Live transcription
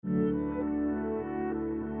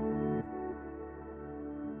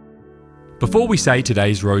Before we say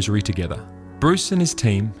today's rosary together, Bruce and his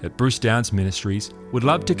team at Bruce Downs Ministries would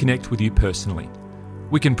love to connect with you personally.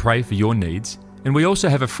 We can pray for your needs, and we also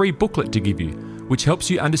have a free booklet to give you, which helps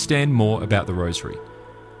you understand more about the rosary.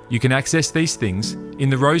 You can access these things in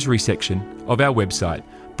the rosary section of our website,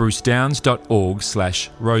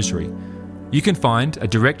 brucedowns.org/rosary. You can find a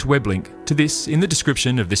direct web link to this in the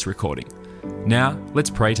description of this recording. Now, let's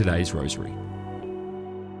pray today's rosary.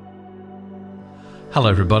 Hello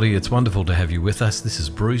everybody, it's wonderful to have you with us. This is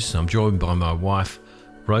Bruce. I'm joined by my wife,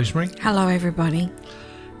 Rosemary. Hello everybody.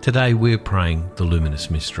 Today we're praying the Luminous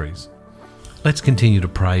Mysteries. Let's continue to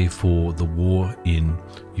pray for the war in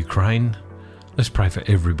Ukraine. Let's pray for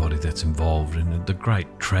everybody that's involved in the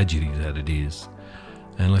great tragedy that it is.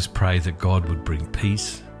 And let's pray that God would bring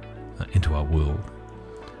peace into our world.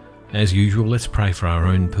 As usual, let's pray for our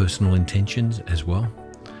own personal intentions as well.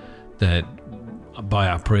 That by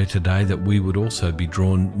our prayer today, that we would also be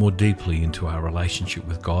drawn more deeply into our relationship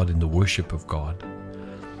with God in the worship of God.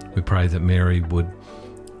 We pray that Mary would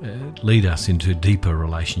lead us into a deeper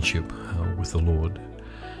relationship with the Lord.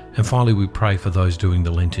 And finally, we pray for those doing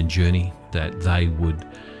the Lenten journey, that they would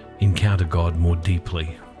encounter God more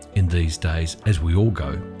deeply in these days as we all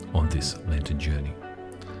go on this Lenten journey.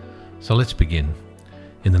 So let's begin.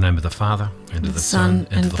 In the name of the Father, and of the Son,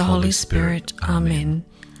 and of the Holy Spirit. Amen.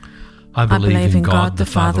 I believe in God the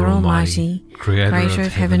Father Almighty, Creator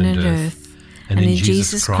of heaven and earth, and in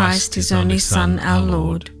Jesus Christ, His only Son, our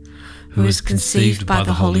Lord, who was conceived by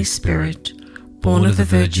the Holy Spirit, born of the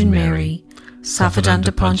Virgin Mary, suffered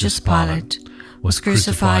under Pontius Pilate, was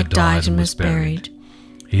crucified, died, and was buried.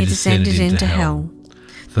 He descended into hell.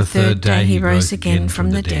 The third day He rose again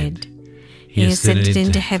from the dead. He ascended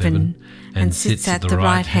into heaven and sits at the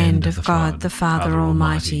right hand of God the Father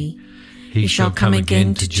Almighty. He shall come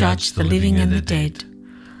again to judge the living and the dead.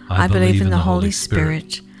 I believe in the Holy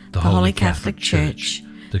Spirit, the Holy Catholic Church,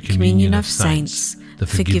 the communion of saints, the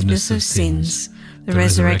forgiveness of sins, the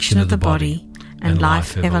resurrection of the body, and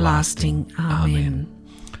life everlasting. Amen.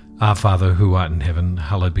 Our Father, who art in heaven,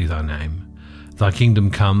 hallowed be thy name. Thy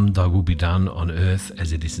kingdom come, thy will be done on earth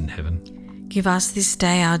as it is in heaven. Give us this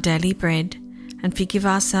day our daily bread, and forgive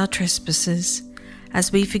us our trespasses,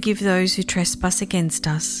 as we forgive those who trespass against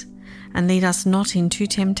us. And lead us not into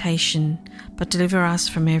temptation, but deliver us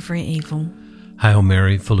from every evil. Hail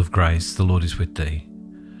Mary, full of grace, the Lord is with thee.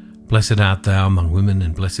 Blessed art thou among women,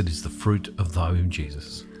 and blessed is the fruit of thy womb,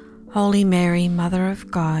 Jesus. Holy Mary, Mother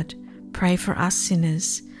of God, pray for us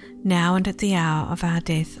sinners, now and at the hour of our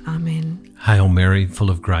death. Amen. Hail Mary, full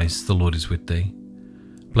of grace, the Lord is with thee.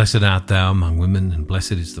 Blessed art thou among women, and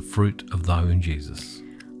blessed is the fruit of thy womb, Jesus.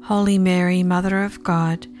 Holy Mary, Mother of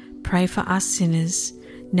God, pray for us sinners,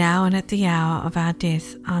 now and at the hour of our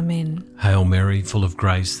death. Amen. Hail Mary, full of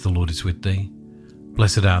grace, the Lord is with thee.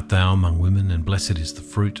 Blessed art thou among women, and blessed is the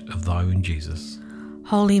fruit of thy womb, Jesus.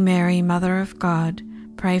 Holy Mary, Mother of God,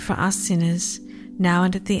 pray for us sinners, now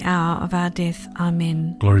and at the hour of our death.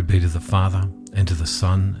 Amen. Glory be to the Father, and to the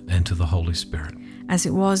Son, and to the Holy Spirit. As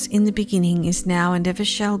it was in the beginning, is now, and ever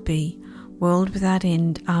shall be, world without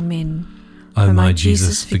end. Amen. O my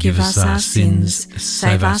Jesus, forgive us our sins,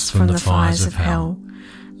 save us from the fires of hell.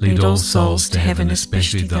 Lead all souls to heaven,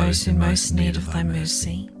 especially those in most need of thy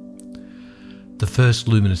mercy. The first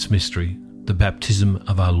luminous mystery, the baptism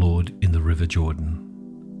of our Lord in the river Jordan.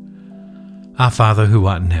 Our Father, who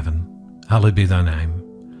art in heaven, hallowed be thy name.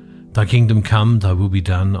 Thy kingdom come, thy will be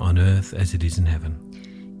done on earth as it is in heaven.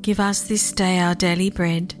 Give us this day our daily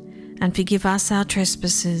bread, and forgive us our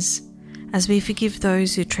trespasses, as we forgive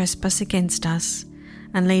those who trespass against us.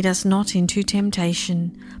 And lead us not into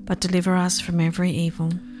temptation, but deliver us from every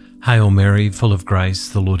evil. Hail Mary, full of grace,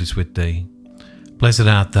 the Lord is with thee. Blessed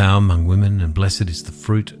art thou among women, and blessed is the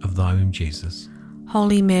fruit of thy womb, Jesus.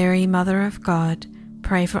 Holy Mary, Mother of God,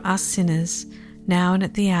 pray for us sinners, now and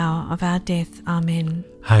at the hour of our death. Amen.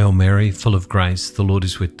 Hail Mary, full of grace, the Lord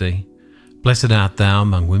is with thee. Blessed art thou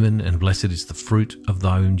among women, and blessed is the fruit of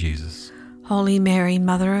thy womb, Jesus. Holy Mary,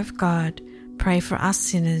 Mother of God, pray for us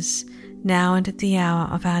sinners, now and at the hour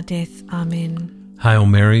of our death. Amen. Hail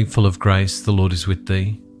Mary, full of grace, the Lord is with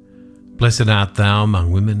thee. Blessed art thou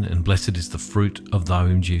among women, and blessed is the fruit of thy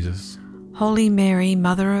womb, Jesus. Holy Mary,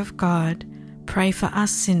 Mother of God, pray for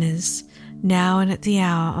us sinners, now and at the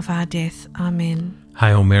hour of our death. Amen.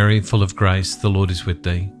 Hail Mary, full of grace, the Lord is with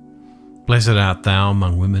thee. Blessed art thou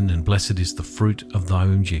among women, and blessed is the fruit of thy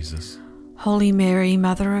womb, Jesus. Holy Mary,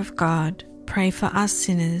 Mother of God, pray for us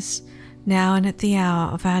sinners, now and at the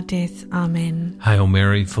hour of our death. Amen. Hail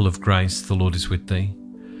Mary, full of grace, the Lord is with thee.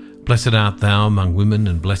 Blessed art thou among women,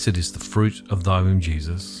 and blessed is the fruit of thy womb,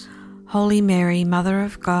 Jesus. Holy Mary, Mother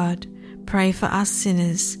of God, pray for us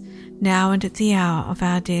sinners, now and at the hour of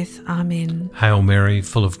our death. Amen. Hail Mary,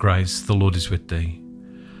 full of grace, the Lord is with thee.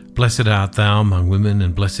 Blessed art thou among women,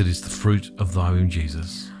 and blessed is the fruit of thy womb,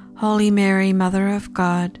 Jesus. Holy Mary, Mother of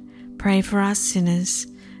God, pray for us sinners,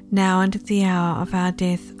 now and at the hour of our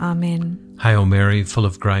death. Amen. Hail Mary, full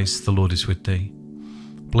of grace, the Lord is with thee.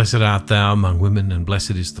 Blessed art thou among women, and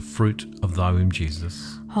blessed is the fruit of thy womb,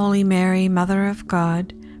 Jesus. Holy Mary, Mother of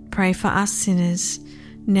God, pray for us sinners,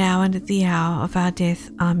 now and at the hour of our death.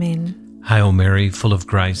 Amen. Hail Mary, full of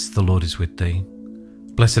grace, the Lord is with thee.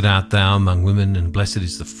 Blessed art thou among women, and blessed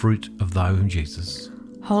is the fruit of thy womb, Jesus.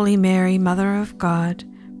 Holy Mary, Mother of God,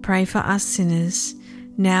 pray for us sinners,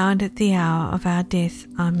 now and at the hour of our death.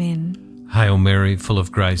 Amen. Hail Mary, full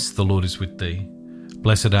of grace, the Lord is with thee.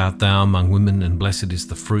 Blessed art thou among women, and blessed is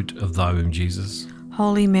the fruit of thy womb, Jesus.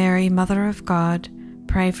 Holy Mary, Mother of God,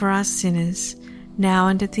 pray for us sinners, now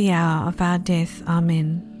and at the hour of our death.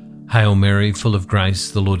 Amen. Hail Mary, full of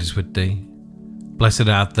grace, the Lord is with thee. Blessed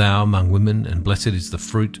art thou among women, and blessed is the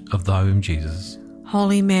fruit of thy womb, Jesus.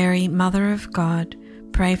 Holy Mary, Mother of God,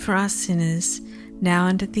 pray for us sinners, now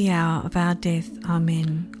and at the hour of our death.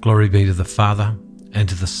 Amen. Glory be to the Father, and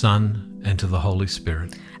to the Son, and to the Holy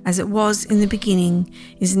Spirit. As it was in the beginning,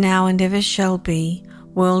 is now, and ever shall be,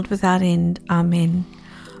 world without end. Amen.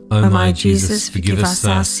 O my Jesus, forgive us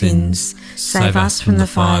our sins, save us from the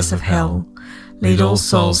fires of hell. Lead all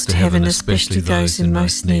souls to heaven, especially those in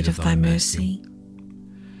most need of thy mercy.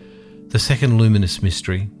 The second luminous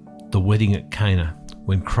mystery, the wedding at Cana,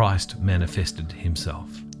 when Christ manifested himself.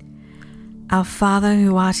 Our Father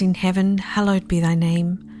who art in heaven, hallowed be thy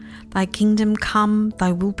name. Thy kingdom come,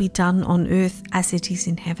 thy will be done on earth as it is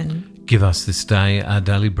in heaven. Give us this day our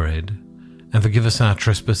daily bread, and forgive us our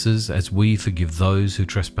trespasses as we forgive those who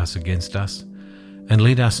trespass against us. And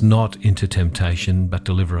lead us not into temptation, but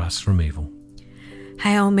deliver us from evil.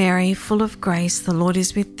 Hail Mary, full of grace, the Lord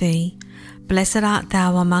is with thee. Blessed art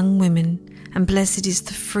thou among women, and blessed is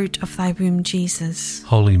the fruit of thy womb, Jesus.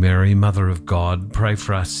 Holy Mary, Mother of God, pray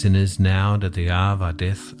for us sinners now and at the hour of our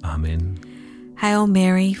death. Amen. Hail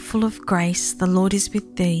Mary, full of grace, the Lord is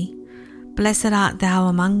with thee. Blessed art thou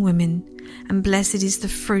among women, and blessed is the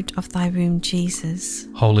fruit of thy womb, Jesus.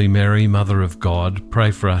 Holy Mary, Mother of God, pray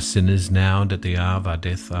for us sinners now and at the hour of our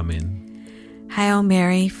death. Amen. Hail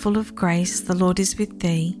Mary, full of grace, the Lord is with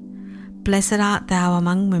thee. Blessed art thou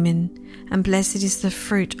among women, and blessed is the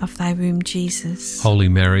fruit of thy womb, Jesus. Holy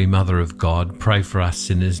Mary, Mother of God, pray for us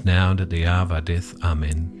sinners now and at the hour of our death.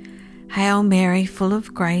 Amen. Hail Mary, full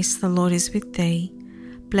of grace, the Lord is with thee.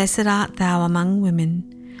 Blessed art thou among women,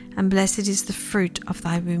 and blessed is the fruit of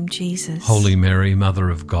thy womb, Jesus. Holy Mary, Mother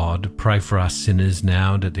of God, pray for us sinners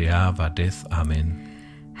now and at the hour of our death.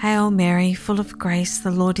 Amen. Hail Mary, full of grace,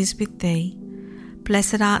 the Lord is with thee.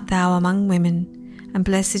 Blessed art thou among women, and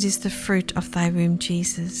blessed is the fruit of thy womb,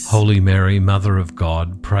 Jesus. Holy Mary, Mother of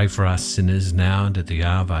God, pray for us sinners now and at the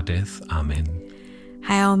hour of our death. Amen.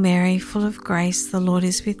 Hail Mary, full of grace, the Lord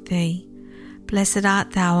is with thee. Blessed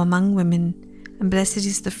art thou among women, and blessed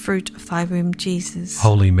is the fruit of thy womb, Jesus.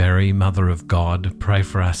 Holy Mary, Mother of God, pray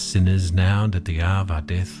for us sinners now and at the hour of our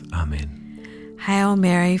death. Amen. Hail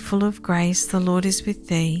Mary, full of grace, the Lord is with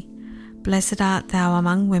thee. Blessed art thou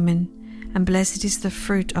among women, and blessed is the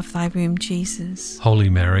fruit of thy womb, Jesus. Holy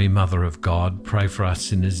Mary, Mother of God, pray for us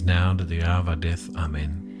sinners now and at the hour of our death.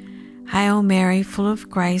 Amen. Hail Mary, full of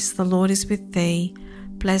grace, the Lord is with thee.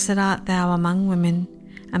 Blessed art thou among women,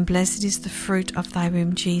 and blessed is the fruit of thy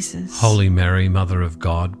womb, Jesus. Holy Mary, Mother of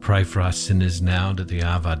God, pray for us sinners now and at the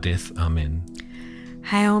hour of our death. Amen.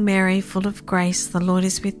 Hail Mary, full of grace, the Lord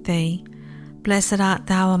is with thee. Blessed art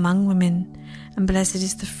thou among women, and blessed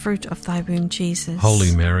is the fruit of thy womb, Jesus.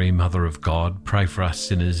 Holy Mary, Mother of God, pray for us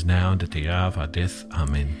sinners now and at the hour of our death.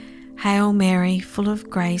 Amen. Hail Mary, full of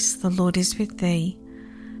grace, the Lord is with thee.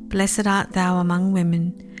 Blessed art thou among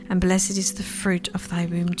women, and blessed is the fruit of thy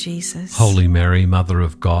womb, Jesus. Holy Mary, Mother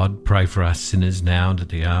of God, pray for us sinners now and at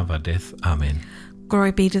the hour of our death. Amen.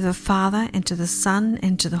 Glory be to the Father, and to the Son,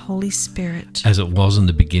 and to the Holy Spirit. As it was in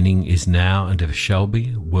the beginning, is now, and ever shall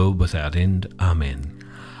be, world without end. Amen.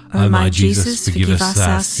 O my Jesus, forgive us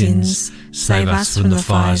our sins, save us from the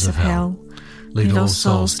fires of hell. Lead all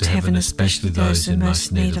souls to heaven, especially those in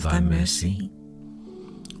most need of thy mercy.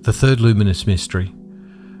 The third luminous mystery,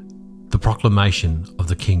 the proclamation of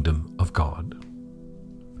the kingdom of God.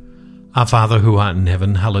 Our Father who art in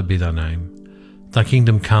heaven, hallowed be thy name. Thy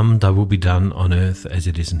kingdom come, thy will be done on earth as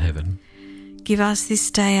it is in heaven. Give us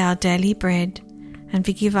this day our daily bread, and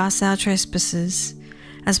forgive us our trespasses,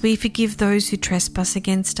 as we forgive those who trespass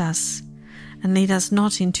against us. And lead us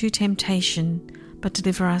not into temptation, but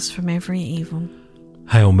deliver us from every evil.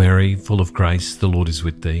 Hail Mary, full of grace, the Lord is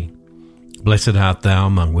with thee. Blessed art thou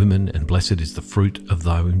among women, and blessed is the fruit of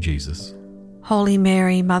thy womb, Jesus. Holy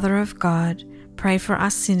Mary, Mother of God, pray for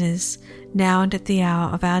us sinners, now and at the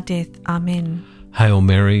hour of our death. Amen. Hail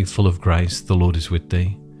Mary, full of grace, the Lord is with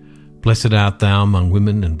thee. Blessed art thou among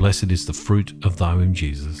women, and blessed is the fruit of thy womb,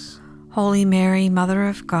 Jesus. Holy Mary, Mother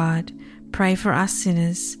of God, pray for us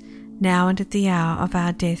sinners, now and at the hour of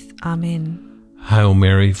our death. Amen. Hail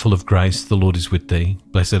Mary, full of grace, the Lord is with thee.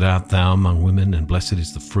 Blessed art thou among women, and blessed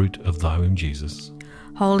is the fruit of thy womb, Jesus.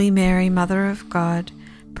 Holy Mary, Mother of God,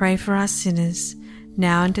 pray for us sinners,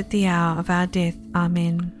 now and at the hour of our death.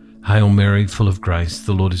 Amen. Hail Mary, full of grace,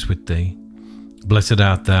 the Lord is with thee. Blessed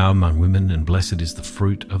art thou among women, and blessed is the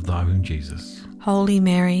fruit of thy womb, Jesus. Holy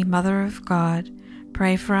Mary, Mother of God,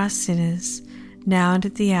 pray for us sinners, now and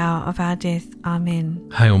at the hour of our death. Amen.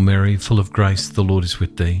 Hail Mary, full of grace, the Lord is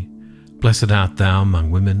with thee. Blessed art thou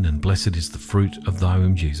among women, and blessed is the fruit of thy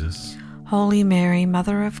womb, Jesus. Holy Mary,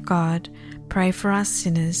 Mother of God, pray for us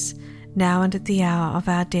sinners, now and at the hour of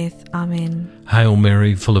our death. Amen. Hail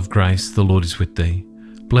Mary, full of grace, the Lord is with thee.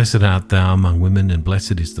 Blessed art thou among women, and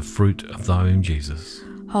blessed is the fruit of thy womb, Jesus.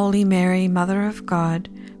 Holy Mary, Mother of God,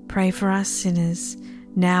 pray for us sinners,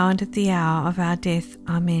 now and at the hour of our death.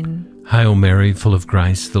 Amen. Hail Mary, full of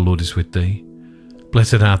grace, the Lord is with thee.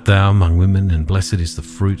 Blessed art thou among women, and blessed is the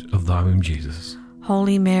fruit of thy womb, Jesus.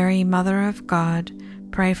 Holy Mary, Mother of God,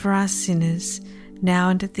 pray for us sinners, now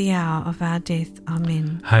and at the hour of our death.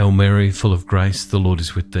 Amen. Hail Mary, full of grace, the Lord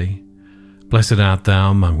is with thee. Blessed art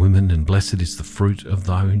thou among women, and blessed is the fruit of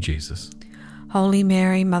thy womb, Jesus. Holy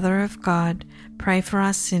Mary, Mother of God, pray for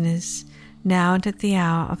us sinners, now and at the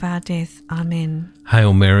hour of our death. Amen.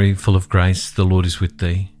 Hail Mary, full of grace, the Lord is with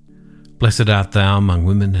thee. Blessed art thou among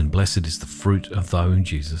women, and blessed is the fruit of thy womb,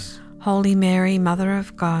 Jesus. Holy Mary, Mother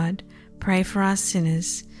of God, pray for us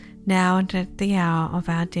sinners, now and at the hour of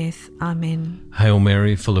our death. Amen. Hail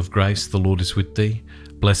Mary, full of grace, the Lord is with thee.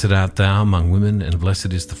 Blessed art thou among women, and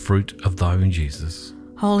blessed is the fruit of thy womb, Jesus.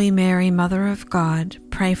 Holy Mary, Mother of God,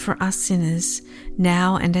 pray for us sinners,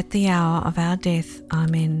 now and at the hour of our death.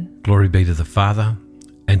 Amen. Glory be to the Father,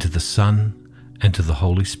 and to the Son, and to the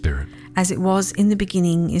Holy Spirit. As it was in the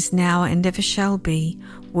beginning, is now, and ever shall be,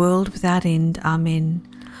 world without end. Amen.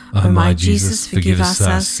 O my Jesus, forgive us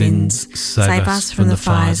our sins, save us from the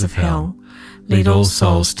fires of hell. Lead all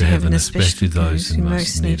souls to heaven, especially those in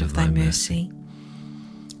most need of thy mercy.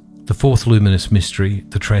 The fourth luminous mystery,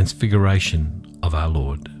 the Transfiguration of our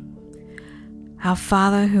Lord. Our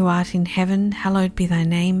Father, who art in heaven, hallowed be thy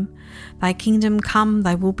name. Thy kingdom come,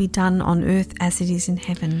 thy will be done on earth as it is in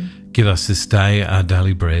heaven. Give us this day our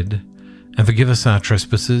daily bread, and forgive us our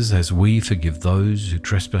trespasses as we forgive those who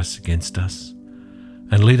trespass against us.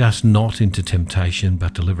 And lead us not into temptation,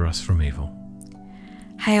 but deliver us from evil.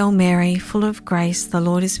 Hail Mary, full of grace, the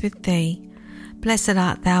Lord is with thee. Blessed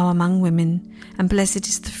art thou among women, and blessed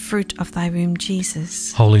is the fruit of thy womb,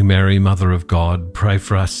 Jesus. Holy Mary, Mother of God, pray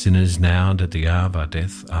for us sinners now and at the hour of our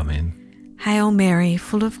death. Amen. Hail Mary,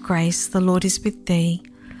 full of grace, the Lord is with thee.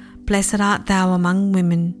 Blessed art thou among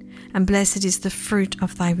women, and blessed is the fruit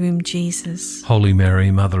of thy womb, Jesus. Holy Mary,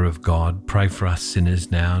 Mother of God, pray for us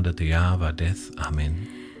sinners now and at the hour of our death. Amen.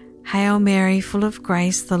 Hail Mary, full of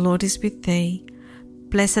grace, the Lord is with thee.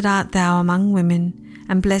 Blessed art thou among women,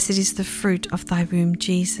 and blessed is the fruit of thy womb,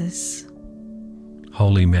 Jesus.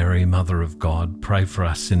 Holy Mary, Mother of God, pray for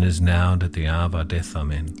us sinners now and at the hour of our death.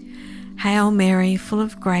 Amen. Hail Mary, full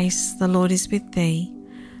of grace, the Lord is with thee.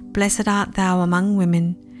 Blessed art thou among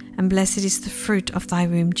women, and blessed is the fruit of thy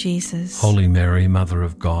womb, Jesus. Holy Mary, Mother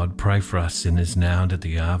of God, pray for us sinners now and at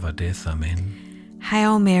the hour of our death. Amen.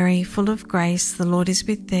 Hail Mary, full of grace, the Lord is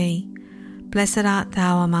with thee. Blessed art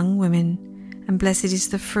thou among women, and blessed is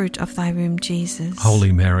the fruit of thy womb, Jesus.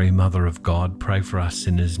 Holy Mary, Mother of God, pray for us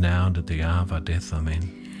sinners now and at the hour of our death.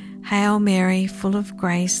 Amen. Hail Mary, full of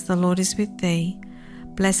grace, the Lord is with thee.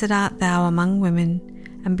 Blessed art thou among women,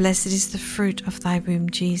 and blessed is the fruit of thy womb,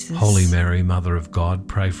 Jesus. Holy Mary, Mother of God,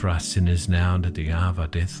 pray for us sinners now and at the hour of our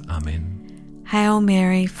death. Amen. Hail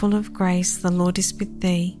Mary, full of grace, the Lord is with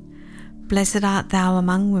thee. Blessed art thou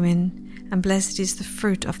among women, and blessed is the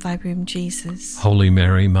fruit of thy womb, Jesus. Holy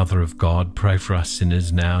Mary, Mother of God, pray for us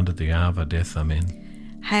sinners now and at the hour of our death.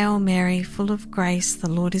 Amen. Hail Mary, full of grace, the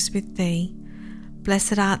Lord is with thee.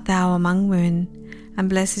 Blessed art thou among women, and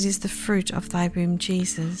blessed is the fruit of thy womb,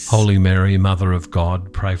 Jesus. Holy Mary, Mother of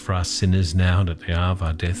God, pray for us sinners now and at the hour of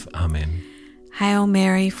our death. Amen. Hail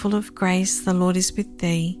Mary, full of grace, the Lord is with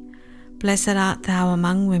thee. Blessed art thou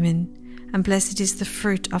among women, and blessed is the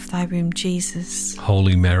fruit of thy womb, Jesus.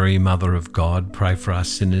 Holy Mary, Mother of God, pray for us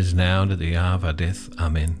sinners now and at the hour of our death.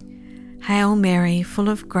 Amen. Hail Mary, full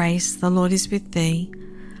of grace, the Lord is with thee.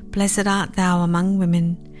 Blessed art thou among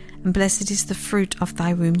women, and blessed is the fruit of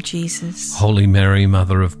thy womb, Jesus. Holy Mary,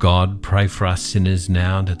 Mother of God, pray for us sinners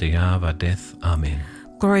now and at the hour of our death. Amen.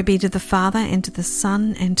 Glory be to the Father, and to the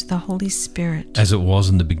Son, and to the Holy Spirit. As it was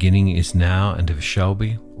in the beginning, is now, and ever shall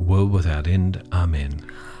be, world without end. Amen.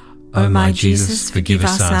 O my Jesus, forgive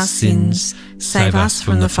us our sins, save us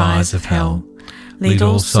from the fires of hell. Lead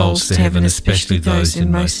all souls to heaven, especially those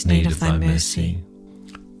in most need of thy mercy.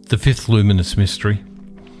 The fifth luminous mystery,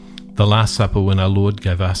 the Last Supper, when our Lord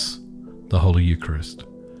gave us the Holy Eucharist.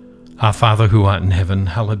 Our Father who art in heaven,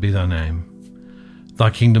 hallowed be thy name. Thy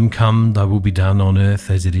kingdom come, thy will be done on earth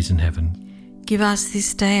as it is in heaven. Give us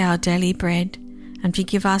this day our daily bread, and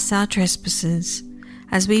forgive us our trespasses,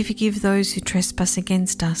 as we forgive those who trespass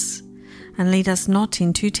against us. And lead us not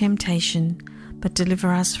into temptation, but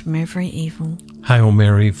deliver us from every evil. Hail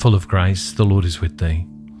Mary, full of grace, the Lord is with thee.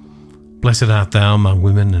 Blessed art thou among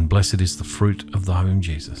women, and blessed is the fruit of thy womb,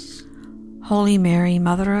 Jesus. Holy Mary,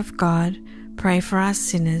 Mother of God, pray for us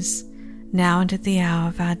sinners, now and at the hour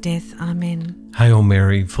of our death. Amen. Hail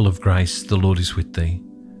Mary, full of grace, the Lord is with thee.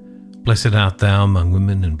 Blessed art thou among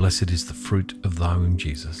women, and blessed is the fruit of thy womb,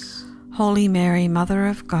 Jesus. Holy Mary, Mother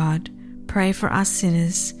of God, pray for us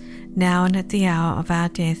sinners, now and at the hour of our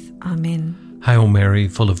death. Amen. Hail Mary,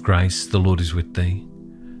 full of grace, the Lord is with thee.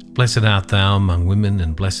 Blessed art thou among women,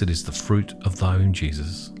 and blessed is the fruit of thy womb,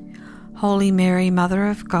 Jesus. Holy Mary, Mother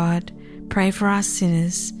of God, pray for us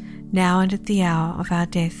sinners, now and at the hour of our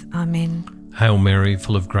death. Amen. Hail Mary,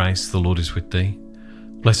 full of grace, the Lord is with thee.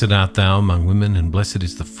 Blessed art thou among women, and blessed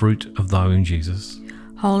is the fruit of thy womb, Jesus.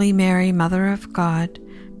 Holy Mary, Mother of God,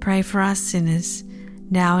 pray for us sinners,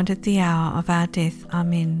 now and at the hour of our death.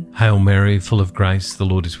 Amen. Hail Mary, full of grace, the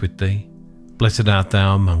Lord is with thee. Blessed art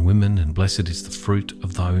thou among women, and blessed is the fruit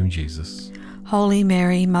of thy womb, Jesus. Holy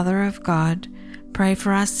Mary, Mother of God, pray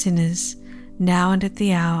for us sinners, now and at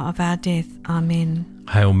the hour of our death. Amen.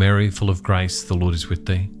 Hail Mary, full of grace, the Lord is with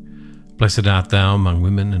thee. Blessed art thou among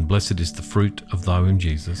women, and blessed is the fruit of thy womb,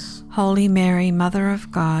 Jesus. Holy Mary, Mother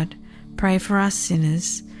of God, pray for us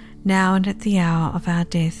sinners, now and at the hour of our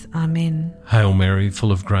death. Amen. Hail Mary,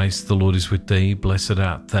 full of grace, the Lord is with thee. Blessed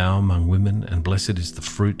art thou among women, and blessed is the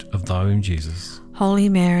fruit of thy womb, Jesus. Holy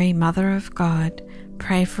Mary, Mother of God,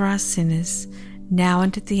 pray for us sinners, now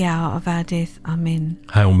and at the hour of our death. Amen.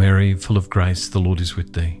 Hail Mary, full of grace, the Lord is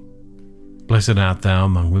with thee. Blessed art thou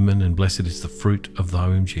among women, and blessed is the fruit of thy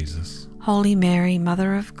womb, Jesus. Holy Mary,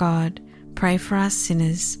 Mother of God, pray for us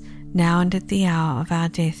sinners, now and at the hour of our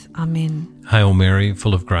death. Amen. Hail Mary,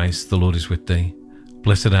 full of grace, the Lord is with thee.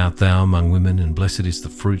 Blessed art thou among women, and blessed is the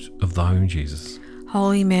fruit of thy womb, Jesus.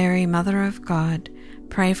 Holy Mary, Mother of God,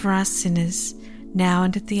 pray for us sinners, now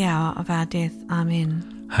and at the hour of our death.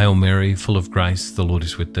 Amen. Hail Mary, full of grace, the Lord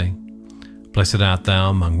is with thee. Blessed art thou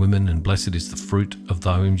among women, and blessed is the fruit of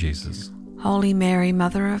thy womb, Jesus. Holy Mary,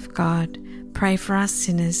 Mother of God, pray for us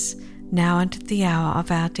sinners, now and at the hour of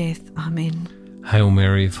our death. Amen. Hail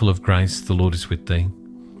Mary, full of grace, the Lord is with thee.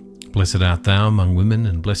 Blessed art thou among women,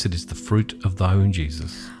 and blessed is the fruit of thy womb,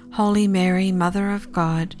 Jesus. Holy Mary, Mother of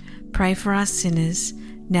God, pray for us sinners,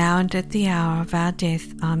 now and at the hour of our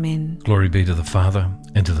death. Amen. Glory be to the Father,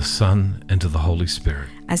 and to the Son, and to the Holy Spirit.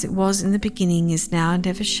 As it was in the beginning, is now, and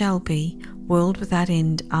ever shall be, world without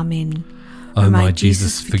end. Amen. O my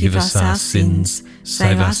Jesus, forgive us our sins,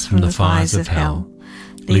 save us from the fires of hell.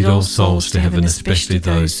 Lead all souls to heaven, especially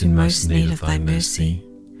those in most need of thy mercy.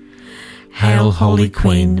 Hail, Holy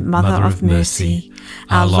Queen, Mother of Mercy,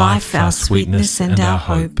 our life, our sweetness, and our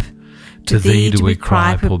hope. To thee do we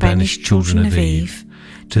cry, poor banished children of Eve.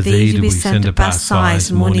 To thee do we send up our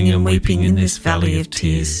sighs, mourning and weeping in this valley of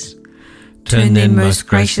tears. Turn then, most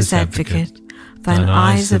gracious Advocate, thine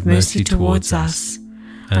eyes of mercy towards us,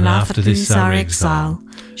 and after this our exile,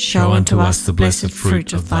 show unto us the blessed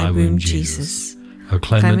fruit of thy womb, Jesus. O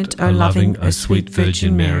clement, O loving, O sweet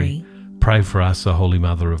Virgin Mary, pray for us, O Holy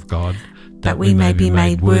Mother of God, that we may be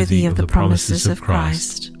made worthy of the promises of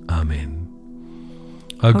Christ. Amen.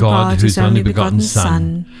 O God, whose only begotten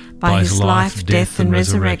Son, by his life, death, and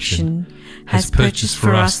resurrection, has purchased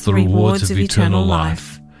for us the rewards of eternal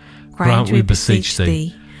life, grant, we beseech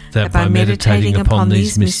thee, that by meditating upon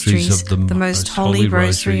these mysteries of the most holy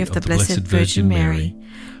rosary of the Blessed Virgin Mary,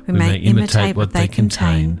 we may imitate what they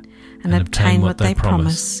contain and obtain what they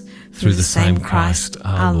promise, through the same Christ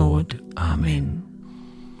our Lord. Amen.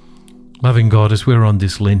 Loving God, as we're on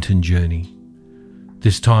this Lenten journey,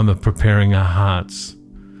 this time of preparing our hearts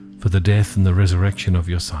for the death and the resurrection of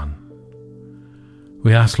your Son,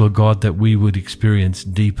 we ask, Lord God, that we would experience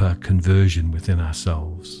deeper conversion within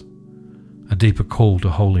ourselves, a deeper call to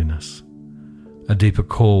holiness, a deeper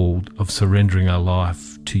call of surrendering our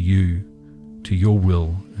life to you, to your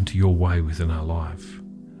will and to your way within our life.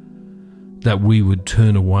 that we would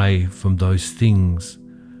turn away from those things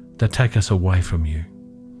that take us away from you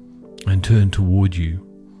and turn toward you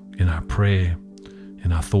in our prayer,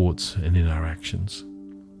 in our thoughts, and in our actions.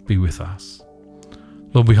 Be with us.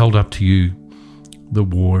 Lord, we hold up to you the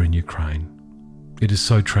war in Ukraine. It is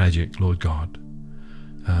so tragic, Lord God.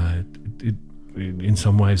 It in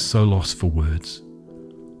some ways so lost for words.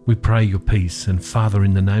 We pray your peace, and Father,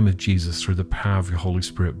 in the name of Jesus, through the power of your Holy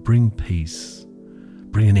Spirit, bring peace,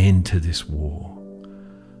 bring an end to this war,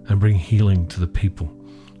 and bring healing to the people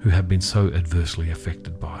who have been so adversely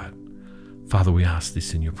affected by it. Father, we ask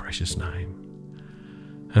this in your precious name.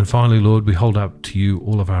 And finally, Lord, we hold up to you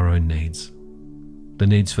all of our own needs, the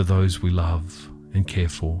needs for those we love and care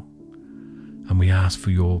for, and we ask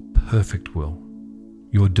for your perfect will,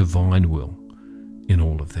 your divine will in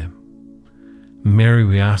all of them. Mary,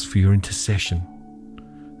 we ask for your intercession,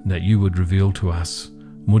 that you would reveal to us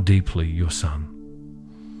more deeply your Son,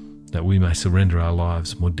 that we may surrender our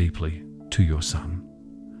lives more deeply to your Son.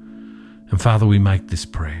 And Father, we make this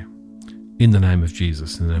prayer in the name of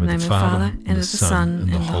Jesus, in the name of the Father, and of the Son,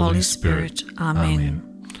 and the Holy Spirit. Amen.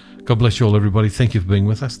 God bless you all, everybody. Thank you for being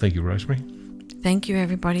with us. Thank you, Rosemary. Thank you,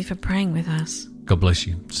 everybody, for praying with us. God bless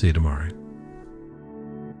you. See you tomorrow.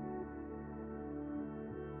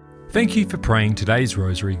 Thank you for praying today's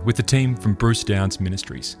rosary with the team from Bruce Downs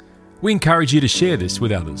Ministries. We encourage you to share this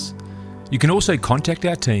with others. You can also contact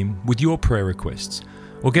our team with your prayer requests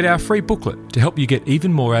or get our free booklet to help you get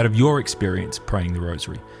even more out of your experience praying the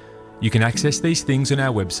rosary. You can access these things on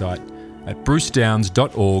our website at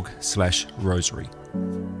brucedowns.org/rosary.